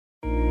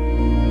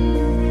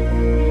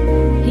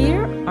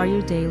are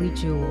your daily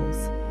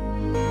jewels.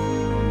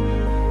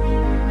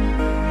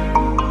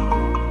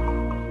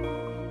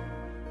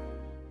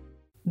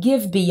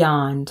 Give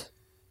beyond.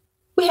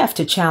 We have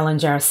to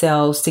challenge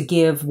ourselves to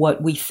give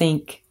what we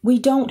think we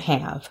don't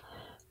have.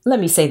 Let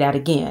me say that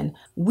again.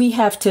 We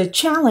have to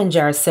challenge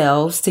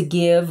ourselves to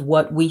give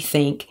what we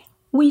think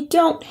we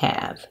don't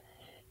have.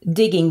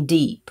 Digging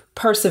deep,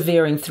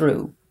 persevering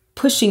through,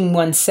 pushing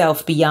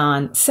oneself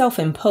beyond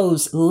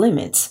self-imposed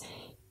limits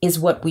is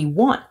what we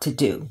want to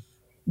do.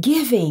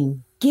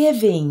 Giving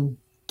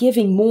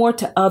more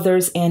to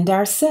others and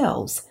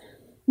ourselves.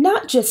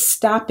 Not just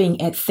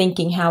stopping at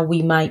thinking how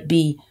we might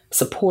be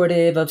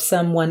supportive of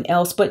someone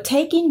else, but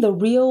taking the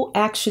real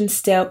action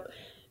step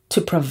to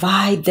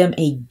provide them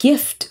a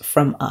gift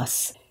from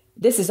us.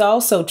 This is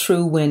also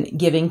true when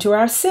giving to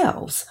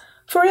ourselves.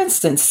 For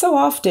instance, so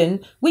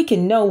often we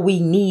can know we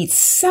need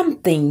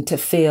something to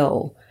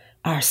fill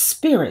our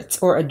spirits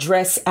or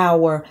address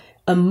our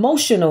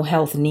emotional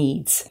health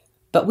needs,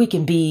 but we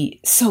can be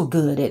so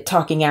good at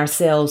talking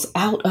ourselves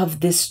out of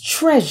this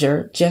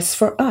treasure just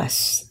for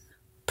us.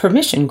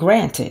 Permission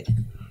granted.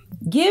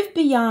 Give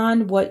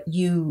beyond what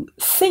you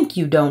think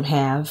you don't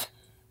have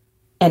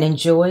and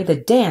enjoy the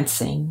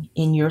dancing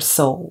in your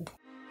soul.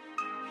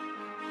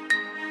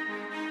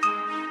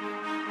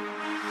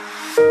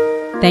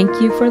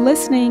 Thank you for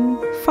listening.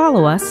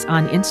 Follow us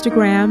on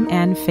Instagram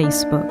and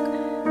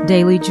Facebook.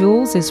 Daily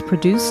Jewels is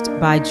produced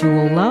by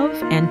Jewel Love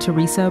and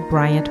Teresa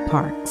Bryant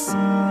Parks.